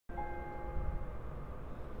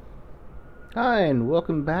Hi, and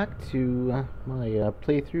welcome back to my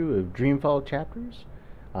playthrough of Dreamfall chapters.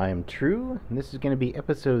 I am True, and this is going to be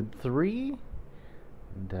episode 3.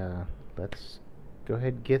 And let's go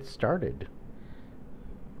ahead and get started.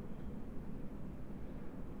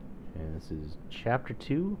 And this is chapter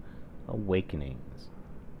 2, Awakenings.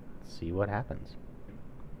 Let's see what happens.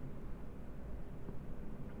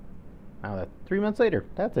 Wow, 3 months later.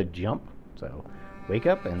 That's a jump. So, wake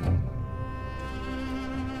up and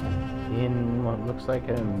in what looks like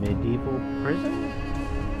a medieval prison?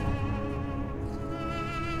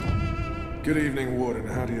 Good evening, Warden.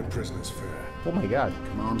 How do your prisoners fare? Oh my god.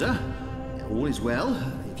 Commander, all is well.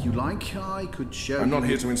 If you like, I could show you... I'm not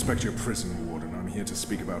here to inspect your prison, Warden. I'm here to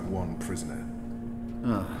speak about one prisoner.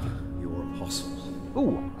 Ah, your apostle.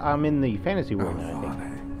 Ooh, I'm in the fantasy world now, I think.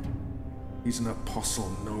 Alvane. He's an apostle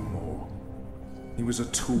no more. He was a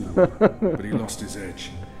tool, but he lost his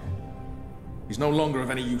edge. He's no longer of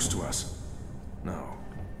any use to us. No.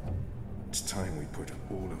 It's time we put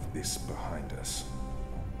all of this behind us.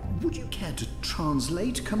 Would you care to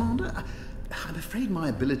translate, Commander? I'm afraid my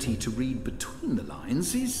ability to read between the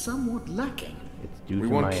lines is somewhat lacking. It's due We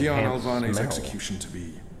to want my Kian enhanced Alvane's smell. execution to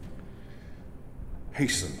be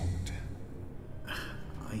hastened.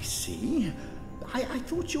 I see. I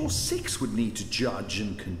thought your six would need to judge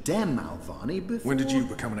and condemn Alvane before... When did you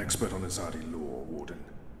become an expert on Azadi law, Warden?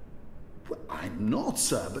 Well, I'm not,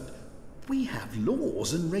 sir, but we have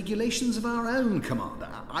laws and regulations of our own, Commander.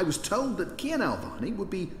 I was told that Kian Alvane would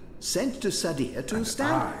be sent to Sadir to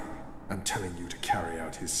stand... I am telling you to carry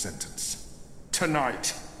out his sentence.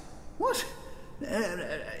 Tonight! What?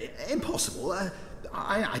 Impossible.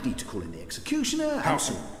 I need to call in the executioner. How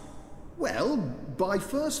soon? Well, by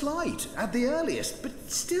first light, at the earliest, but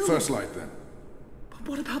still... First light, then. But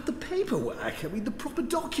what about the paperwork? I mean, the proper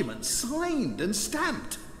documents, signed and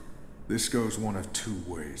stamped. This goes one of two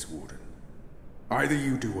ways, Warden. Either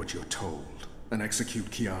you do what you're told and execute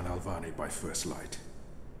Kian Alvane by first light,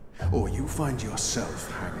 or you find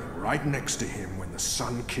yourself hanging right next to him when the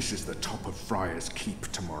sun kisses the top of Friar's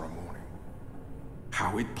Keep tomorrow morning.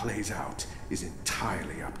 How it plays out is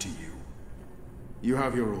entirely up to you. You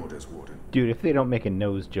have your orders, Warden. Dude, if they don't make a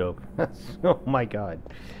nose joke. Oh my god.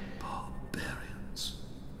 Barbarians.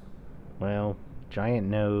 Well, giant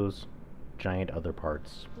nose, giant other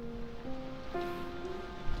parts.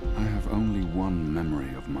 I have only one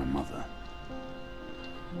memory of my mother.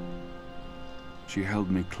 She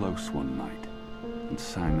held me close one night and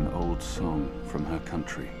sang an old song from her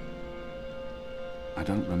country. I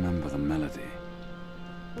don't remember the melody,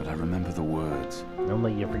 but I remember the words.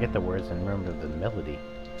 Normally you forget the words and remember the melody.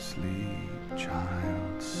 Sleep,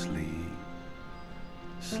 child, sleep.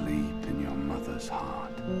 Sleep in your mother's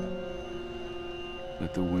heart.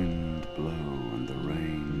 Let the wind blow and the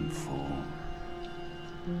rain fall.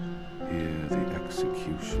 Hear the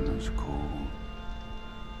executioner's call.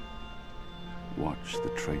 Watch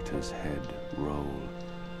the traitor's head roll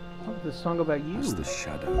Oh, this song about you. as the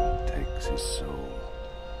shadow takes his soul.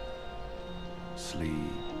 Sleep,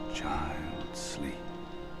 child, sleep.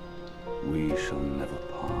 We shall never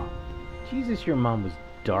part, Jesus, your mom was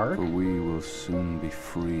dark. for we will soon be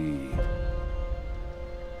free.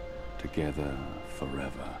 Together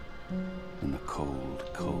forever in the cold,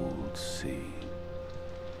 cold sea.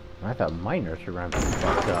 I thought my nursery rhymes were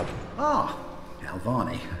fucked up. Ah,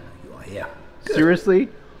 Alvane, you are here. Good. Seriously?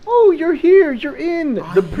 Oh, you're here! You're in!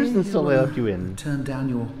 I The hear prison cell they you, left you in. Turned down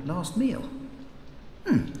your last meal.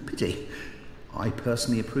 Pity. I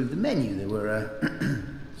personally approved the menu. There were,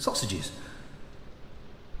 sausages.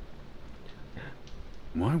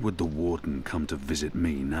 Why would the warden come to visit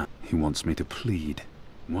me now? He wants me to plead.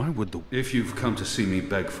 Why would the... If you've come to see me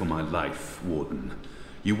beg for my life, Warden,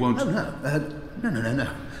 you won't... Oh, no.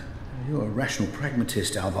 You're a rational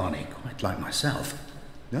pragmatist, Alvane, quite like myself.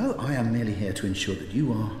 No, I am merely here to ensure that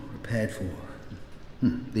you are prepared for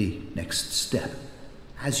the next step.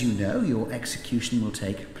 As you know, your execution will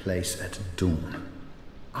take place at dawn.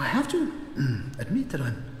 I have to admit that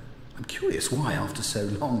I'm curious why, after so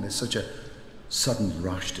long, there's such a sudden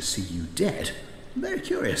rush to see you dead. I'm very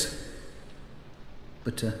curious.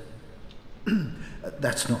 But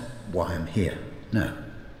that's not why I'm here. No.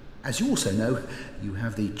 As you also know, you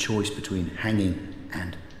have the choice between hanging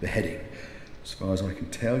and beheading. As far as I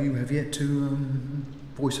can tell, you have yet to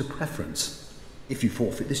voice a preference. If you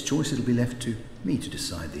forfeit this choice, it'll be left to me to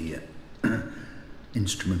decide the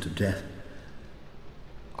instrument of death.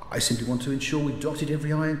 I simply want to ensure we dotted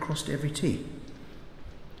every I and crossed every T.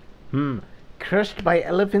 Crushed by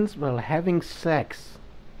elephants while having sex.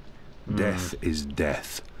 Death is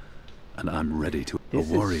death, and I'm ready to... This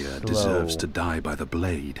is A warrior slow. deserves to die by the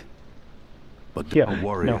blade. But Yeah, a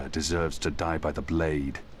warrior no. deserves to die by the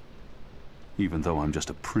blade. Even though I'm just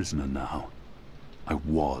a prisoner now, I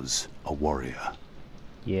was a warrior.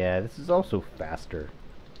 Yeah, this is also faster.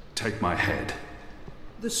 Take my head.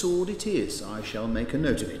 The sword it is. I shall make a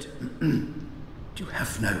note of it. Do you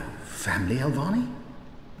have no family, Alvane?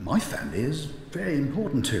 My family is very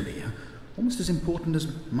important to me. Almost as important as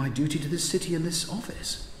my duty to this city and this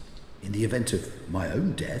office. In the event of my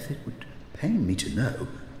own death, it would pain me to know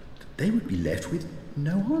that they would be left with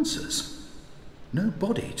no answers. No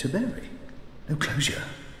body to bury. No closure.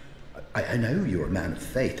 I know you're a man of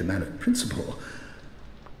faith, a man of principle.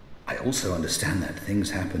 I also understand that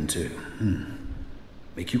things happen to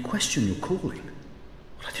make you question your calling.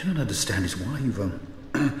 What I do not understand is why you've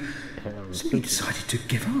simply decided to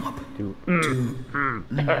give up. To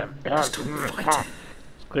stop fighting.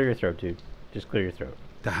 Clear your throat, dude. Just clear your throat.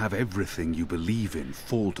 To have everything you believe in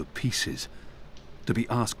fall to pieces. To be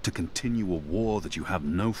asked to continue a war that you have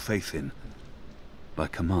no faith in. By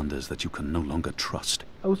commanders that you can no longer trust.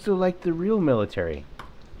 Oh, so like the real military.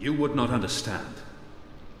 You would not understand.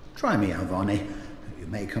 Try me, Alvane. You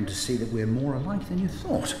may come to see that we're more alike than you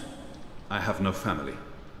thought. I have no family,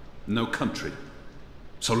 no country.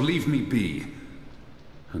 So leave me be,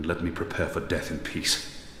 and let me prepare for death in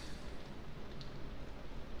peace.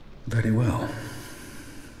 Very well.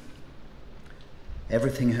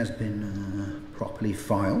 Everything has been properly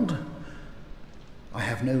filed. I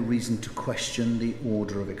have no reason to question the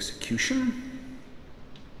order of execution.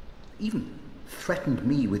 Even threatened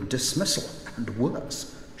me with dismissal, and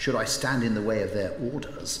worse, should I stand in the way of their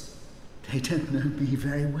orders. They don't know me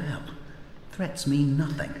very well. Threats mean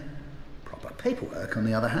nothing. Proper paperwork, on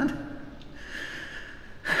the other hand.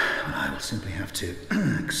 I will simply have to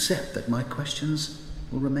accept that my questions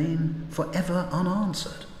will remain forever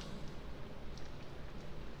unanswered.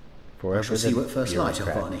 I shall see you at first light,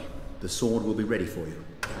 Alvane. The sword will be ready for you.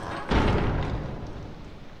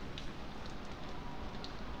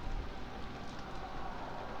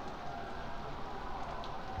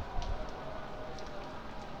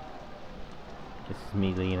 Just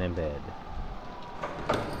me laying in bed.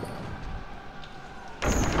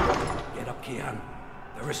 Get up, Kian.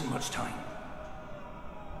 There isn't much time.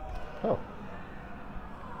 Oh.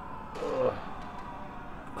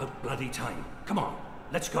 About bloody time. Come on,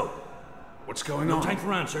 let's go. What's going No on? time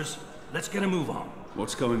for answers. Let's get a move on.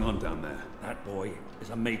 What's going on down there? That boy is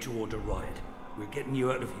a made-to-order riot. We're getting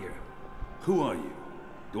you out of here. Who are you?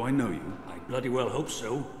 Do I know you? I bloody well hope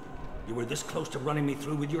so. You were this close to running me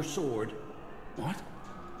through with your sword. What?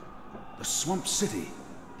 The Swamp City?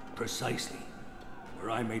 Precisely.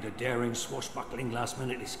 Where I made a daring, swashbuckling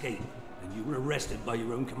last-minute escape, and you were arrested by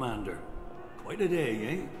your own commander. Quite a day,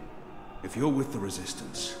 eh? If you're with the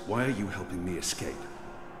Resistance, why are you helping me escape?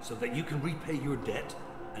 So that you can repay your debt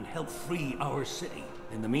and help free our city.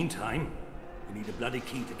 In the meantime, we need a bloody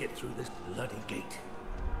key to get through this bloody gate.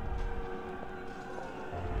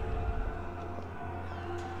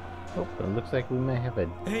 Oh, it looks like we may have a...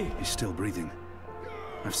 Hey, He's still breathing.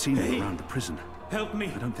 I've seen him around the prison. help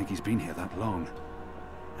me! I don't think he's been here that long.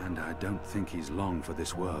 And I don't think he's long for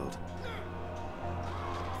this world.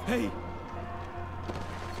 Hey!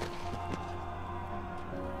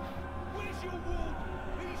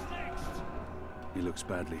 He looks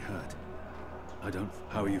badly hurt.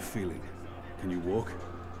 How are you feeling? Can you walk?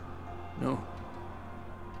 No.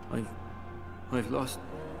 I've lost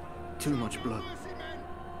too much blood.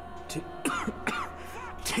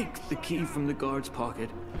 Take the key from the guard's pocket.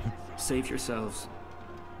 Save yourselves.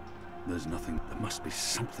 There's nothing. There must be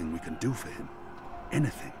something we can do for him.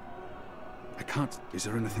 Anything. I can't. Is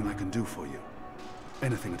there anything I can do for you?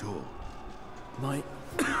 Anything at all? My...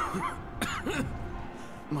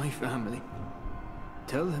 my family.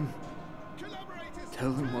 Tell them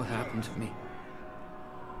what happened to me.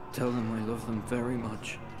 Tell them I love them very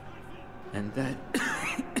much. And that...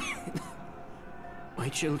 my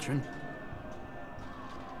children.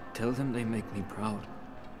 Tell them they make me proud.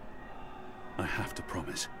 I have to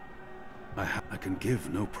promise. I can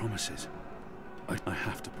give no promises. I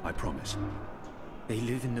have to. I promise. They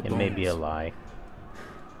live in the It bones. may be a lie.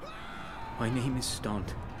 My name is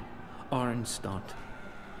Stant. Arn Stant.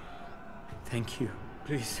 Thank you.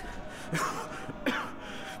 Please.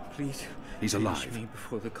 Please. He's finish alive. me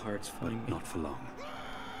before the cards find me. Not for long.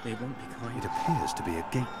 They won't be kind. It appears to be a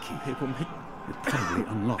gate key. They will make... It probably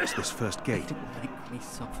unlocks this first gate. They will make me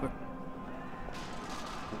suffer.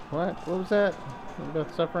 What? What was that? What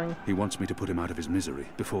about suffering? He wants me to put him out of his misery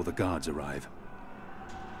before the guards arrive.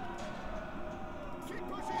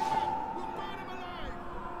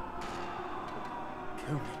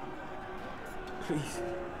 Kill me. Please.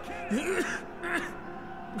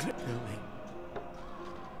 Kill me.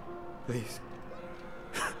 Please.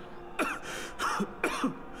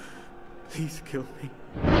 Please kill me.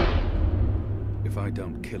 If I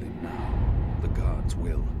don't kill him now, the guards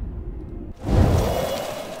will.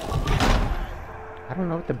 I don't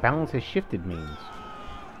know what the balance has shifted means.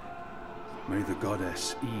 May the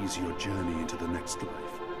goddess ease your journey into the next life.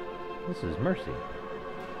 This is mercy.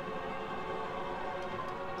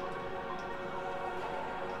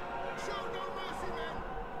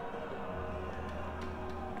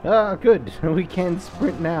 Ah, good. We can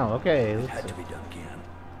sprint now. Okay. It had to be done, Kian.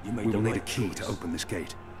 You made We the will need a right key choice. to open this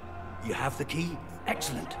gate. You have the key?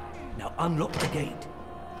 Excellent. Now unlock the gate.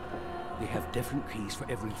 We have different keys for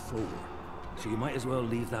every floor, so you might as well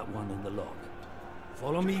leave that one in the lock.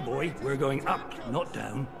 Follow me, boy. We're going up, not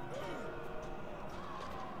down.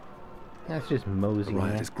 That's just The moseying.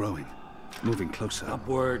 riot in. is growing, moving closer.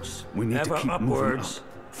 Upwards. We need Ever to keep upwards. moving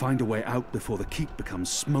up. Find a way out before the keep becomes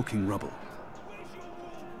smoking rubble.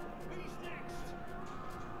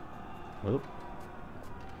 Oop.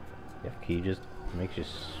 Yeah, key just makes you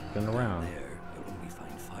spin around. There, you'll only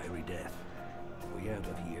find fiery death. The way out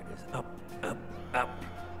of here is up, up, up.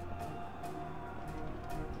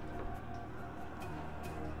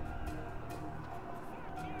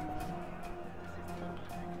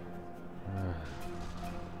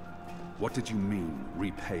 What did you mean,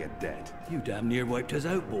 repay a debt? You damn near wiped us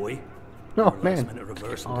out, boy. Oh, Your man. last-minute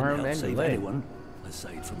reversal Arm didn't help and save leg. anyone,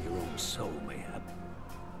 aside from your own soul, mayhap.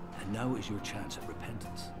 And now is your chance at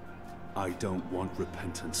repentance. I don't want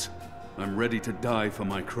repentance. I'm ready to die for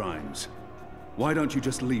my crimes. Why don't you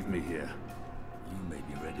just leave me here? You may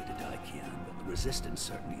be ready to die, Kian, but the Resistance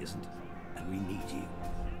certainly isn't. And we need you.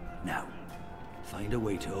 Now, find a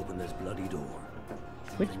way to open this bloody door.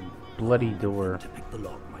 Which Something bloody door? to pick the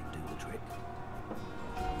lock might do the trick.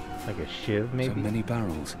 Like a shiv, maybe? So many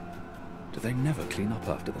barrels. Do they never clean up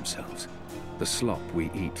after themselves? The slop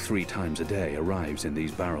we eat 3 times a day arrives in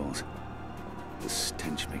these barrels. The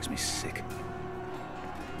stench makes me sick.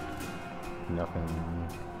 Nothing.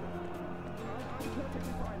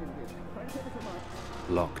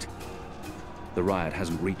 Locked. The riot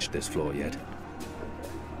hasn't reached this floor yet.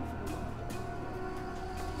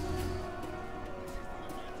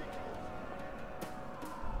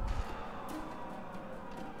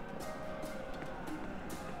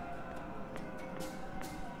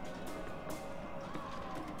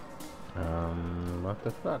 What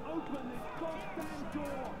the fuck?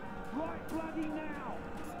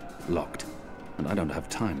 Locked. And I don't have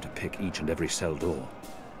time to pick each and every cell door.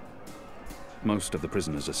 Most of the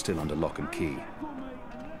prisoners are still under lock and key.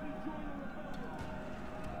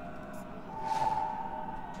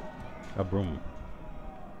 A broom.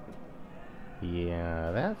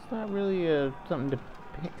 Yeah, that's not really something to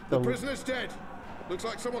pick The prisoner's dead. Looks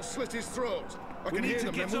like someone slit his throat. I can hear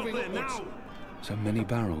them. They're moving upwards. So many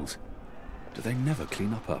barrels. Do they never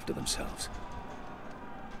clean up after themselves?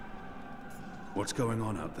 What's going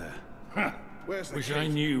on out there? Ha! Where's the Wish key? I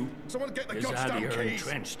knew. Someone get the His goddamn Addy are keys.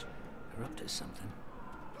 entrenched. They're up to something.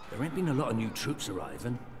 There ain't been a lot of new troops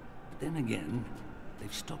arriving. But then again,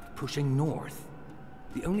 they've stopped pushing north.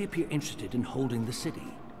 They only appear interested in holding the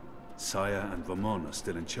city. Saya and Vermont are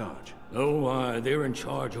still in charge. Oh, they're in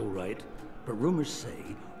charge, all right. But rumors say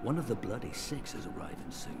one of the Bloody Six is arriving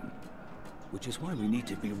soon. Which is why we need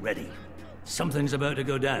to be ready. Something's about to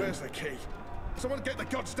go down. Where's the key? Someone get the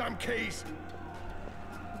goddamn keys.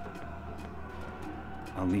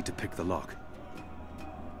 I'll need to pick the lock.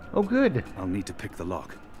 Oh, good. I'll need to pick the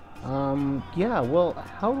lock. Yeah, well,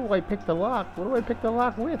 how do I pick the lock? What do I pick the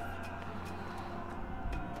lock with?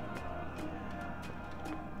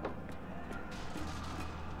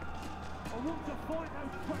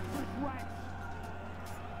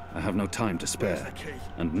 I have no time to Where's spare, the key?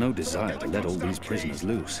 and no desire get to the let all goddamn these prisoners keys.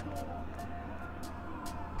 loose.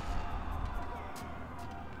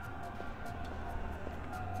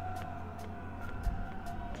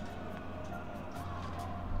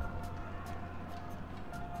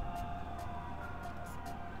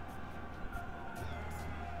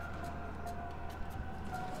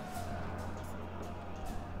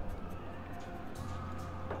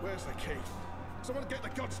 Where's the key? Someone get the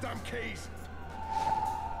goddamn keys.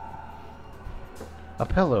 A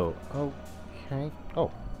pillow. Okay.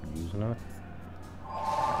 Oh, using it.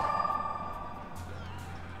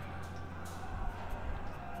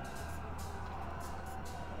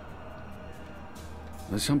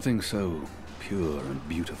 There's something so pure and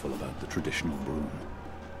beautiful about the traditional broom.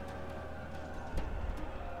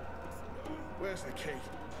 Where's the key?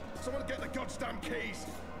 Someone get the goddamn keys.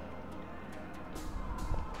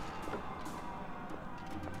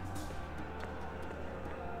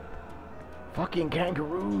 Fucking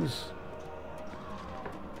kangaroos.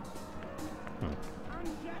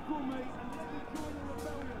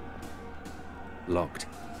 Locked.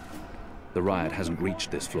 The riot hasn't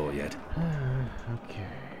reached this floor yet. Okay.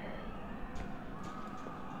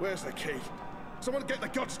 Where's the key? Someone get the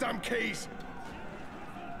goddamn keys!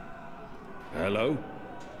 Hello?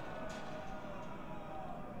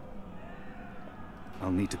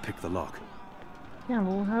 I'll need to pick the lock. Yeah,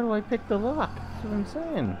 well, how do I pick the lock? That's what I'm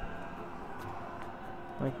saying.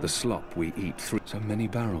 Like The slop we eat through so many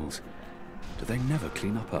barrels. Do they never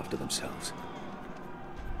clean up after themselves?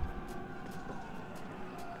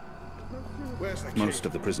 Where's the key? Most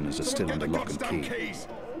of the prisoners are still Someone under get the lock and goddamn key. keys!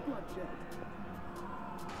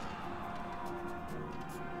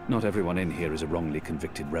 Not everyone in here is a wrongly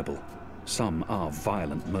convicted rebel. Some are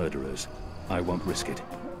violent murderers. I won't risk it.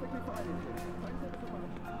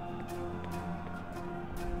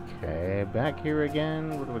 Okay, back here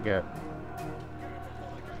again. What do we got?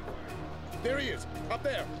 There he is, up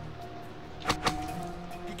there.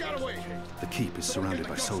 He got away. The keep is surrounded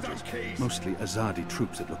by soldiers, mostly Azadi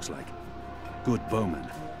troops it looks like. Good bowmen.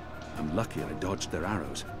 I'm lucky I dodged their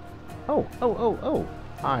arrows. Oh.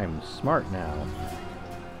 I'm smart now.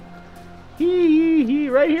 Hee,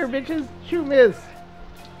 right here, bitches. Shoot, miss.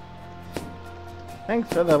 Thanks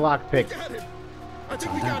for the lockpick. Got him. I It's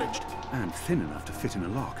think we got him. undamaged and thin enough to fit in a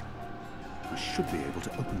lock. I should be able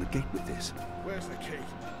to open the gate with this. Where's the key?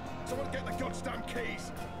 Someone get the goddamn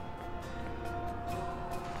keys!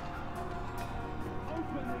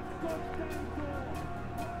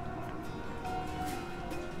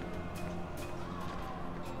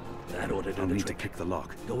 That ought to do I'll the need to trick. pick the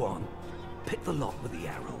lock. Go on. Pick the lock with the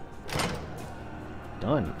arrow.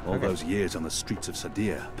 Done. All Okay. those years on the streets of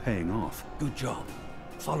Sadir paying off. Good job.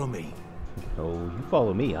 Follow me. Oh, you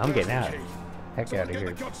follow me. I'm Where's getting the out. key? Heck Someone out of get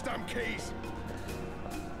here. the goddamn keys!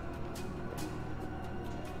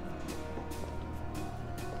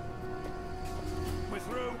 We're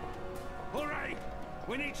through. Hooray!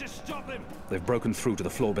 We need to stop them. They've broken through to the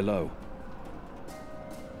floor below.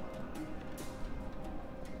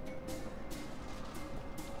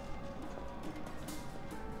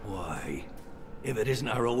 Why, if it isn't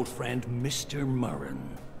our old friend, Mr. Murren.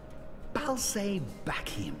 Balsay, back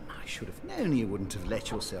him. I should have known you wouldn't have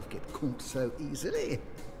let yourself get caught so easily.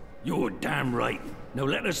 You're damn right. Now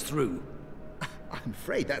let us through. I'm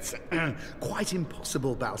afraid that's quite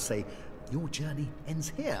impossible, Balsay. Your journey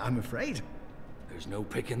ends here, I'm afraid. There's no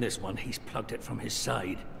picking this one. He's plugged it from his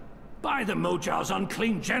side. By the Mojal's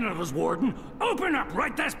unclean genitals, Warden! Open up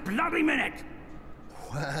right this bloody minute!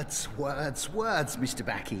 Words, Mr.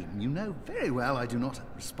 Bakim. You know very well I do not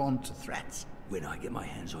respond to threats. When I get my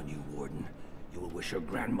hands on you, Warden, you will wish your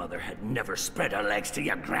grandmother had never spread her legs to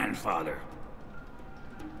your grandfather.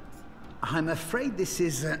 I'm afraid this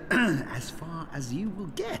is as far as you will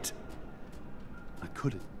get. I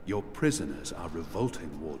couldn't. Your prisoners are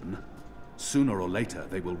revolting, Warden. Sooner or later,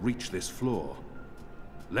 they will reach this floor.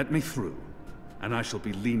 Let me through, and I shall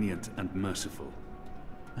be lenient and merciful.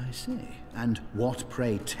 I see. And what,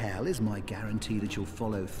 pray tell, is my guarantee that you'll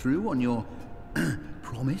follow through on your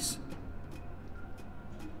promise?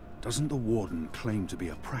 Doesn't the Warden claim to be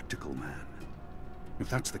a practical man? If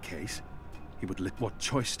that's the case, he would what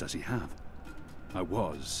choice does he have? I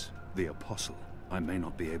was the Apostle. I may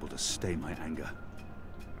not be able to stay my anger.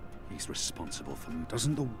 He's responsible for me.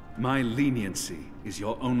 My leniency is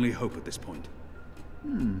your only hope at this point.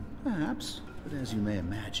 Perhaps. But as you may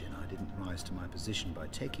imagine, I didn't rise to my position by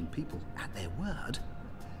taking people at their word.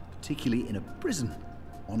 Particularly in a prison.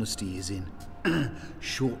 Honesty is in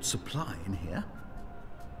short supply in here.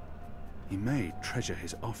 He may treasure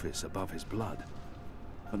his office above his blood.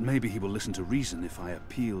 But maybe he will listen to reason if I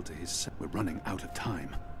appeal to his... We're running out of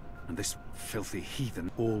time. And this filthy heathen,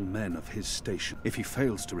 all men of his station. If he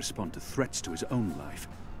fails to respond to threats to his own life,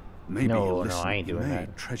 maybe he'll listen. I ain't doing he may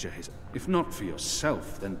that. treasure his... If not for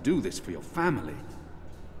yourself, then do this for your family.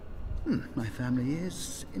 My family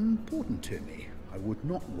is important to me. I would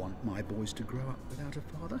not want my boys to grow up without a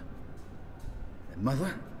father. Their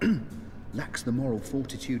mother lacks the moral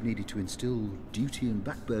fortitude needed to instill duty and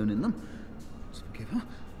backbone in them. So forgive her.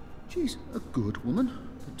 She's a good woman,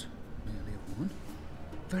 but merely a woman.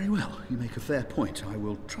 Very well, you make a fair point. I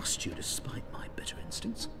will trust you despite my better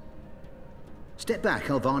instincts. Step back,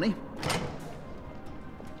 Alvane.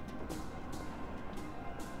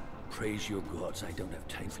 Praise your gods, I don't have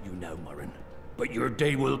time for you now, Murren. But your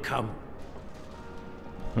day will come.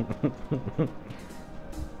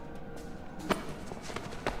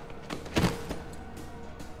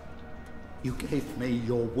 You gave me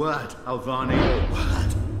your word, Alvane. Your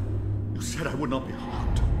word. You said I would not be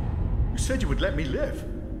harmed. You said you would let me live.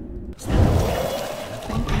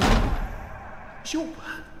 It's your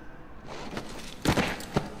word.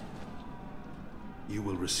 You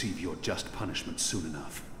will receive your just punishment soon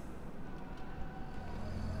enough.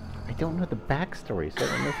 I don't know the backstory, so I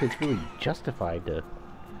don't know if it's really justified to...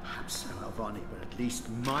 Perhaps so, Alvane, but at least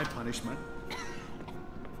my punishment...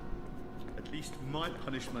 At least my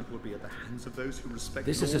punishment will be at the hands of those who respect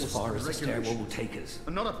This is as laws far and as the stairwell will regulations. take us.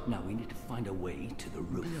 And not a Now we need to find a way to the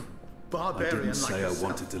roof. I barbarian didn't like say I yourself.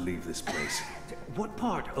 wanted to leave this place. What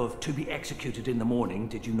part of to be executed in the morning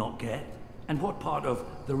did you not get? And what part of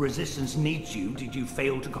the resistance needs you did you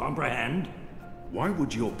fail to comprehend? Why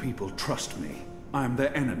would your people trust me? I am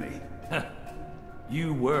their enemy.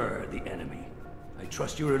 You were the enemy. I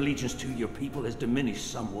trust your allegiance to your people has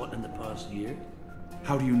diminished somewhat in the past year.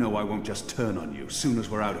 How do you know I won't just turn on you soon as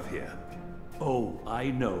we're out of here? Oh, I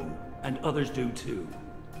know, and others do too.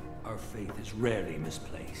 Our faith is rarely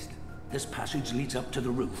misplaced. This passage leads up to the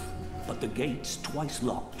roof, but the gate's twice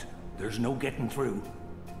locked. There's no getting through.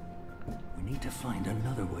 We need to find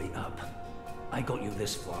another way up. I got you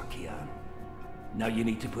this far, Kian. Now you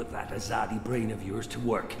need to put that Azadi brain of yours to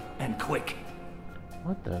work, and quick.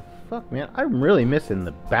 What the fuck, man? I'm really missing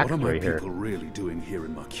the What are my backstory here. people really doing here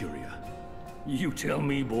in Mercuria? You tell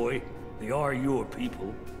me, boy. They are your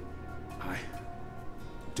people. I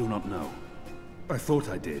do not know. I thought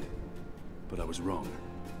I did, but I was wrong.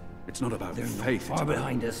 It's not about They're not faith. far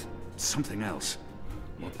behind us. It's something else.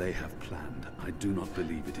 What they have planned, I do not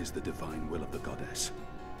believe it is the divine will of the goddess.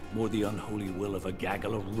 More the unholy will of a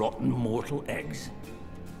gaggle of rotten mortal eggs.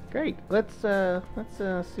 Great. Let's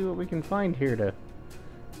see what we can find here to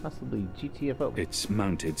possibly GTFO. It's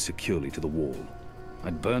mounted securely to the wall.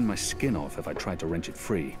 I'd burn my skin off if I tried to wrench it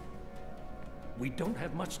free. We don't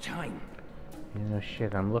have much time. You know,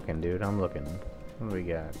 shit, I'm looking, dude. I'm looking. What do we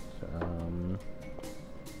got?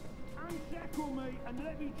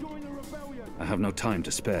 I have no time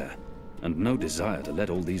to spare, and no desire to let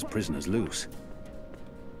all these prisoners loose.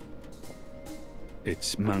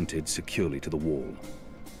 It's mounted securely to the wall.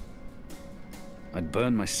 I'd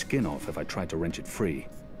burn my skin off if I tried to wrench it free.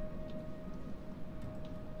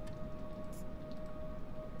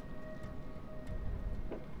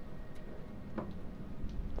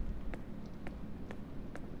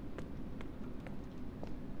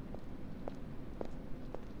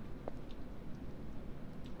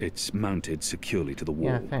 It's mounted securely to the wall.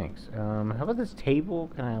 Yeah, thanks. How about this table?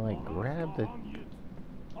 Can I, like, grab the...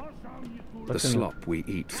 The slop we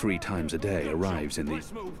eat 3 times a day arrives in the...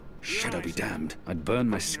 Shadow be damned. I'd burn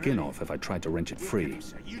my skin off if I tried to wrench it free.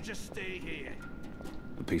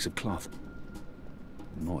 A piece of cloth.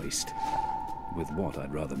 Moist. With what,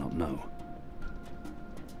 I'd rather not know.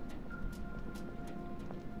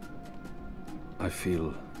 I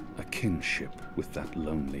feel a kinship with that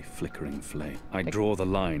lonely, flickering flame. I draw the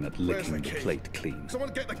line at licking the plate clean. Someone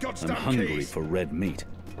get the I'm goddamn hungry keys. for red meat,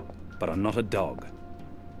 but I'm not a dog.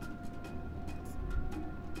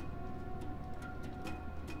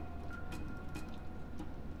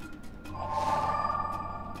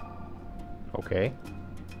 Okay.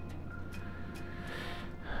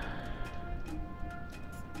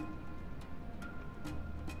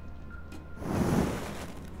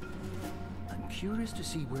 I'm curious to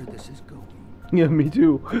see where this is going. Yeah, me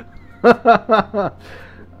too. Where's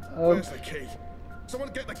the key?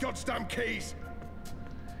 Someone get the goddamn keys.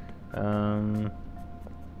 Um...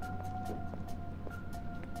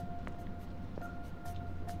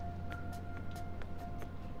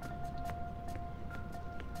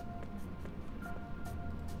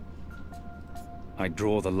 I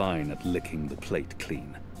draw the line at licking the plate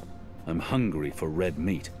clean. I'm hungry for red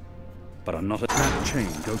meat, but I'm not a... That chain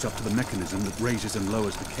goes up to the mechanism that raises and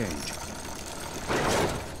lowers the cage.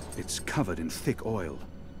 It's covered in thick oil.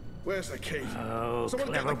 Where's the key? Oh,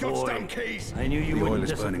 Someone get clever the boy. goddamn keys. I knew you The oil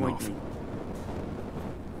wouldn't is burning disappoint off. me.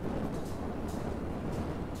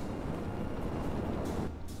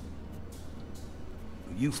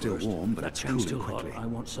 You Still first. warm, but That it's chain's cooling still hot. quickly. I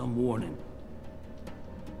want some warning.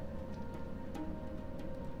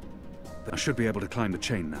 I should be able to climb the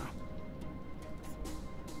chain now.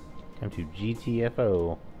 Time to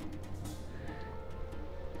GTFO.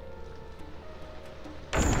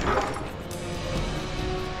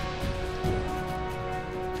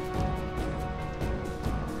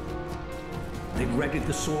 They've readied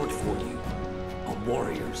the sword for you. A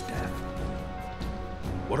warrior's death.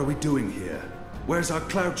 What are we doing here? Where's our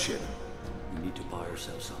cloud ship? We need to buy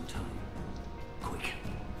ourselves some time. Quick,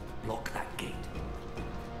 lock that gate.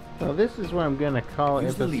 Well, this is what I'm gonna call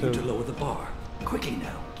Use the lever to episode... lower the bar. Quickly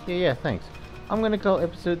now. Yeah, thanks. I'm gonna call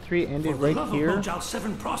episode 3 ended For the right love here. of Mojal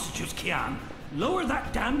 7 prostitutes, Kian. Lower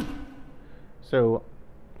that damn... So,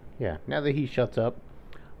 yeah, now that he shuts up,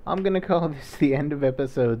 I'm going to call this the end of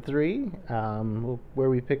episode 3. Where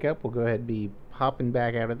we pick up, we'll go ahead and be hopping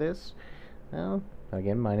back out of this. Well,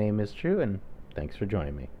 again, my name is True, and thanks for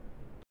joining me.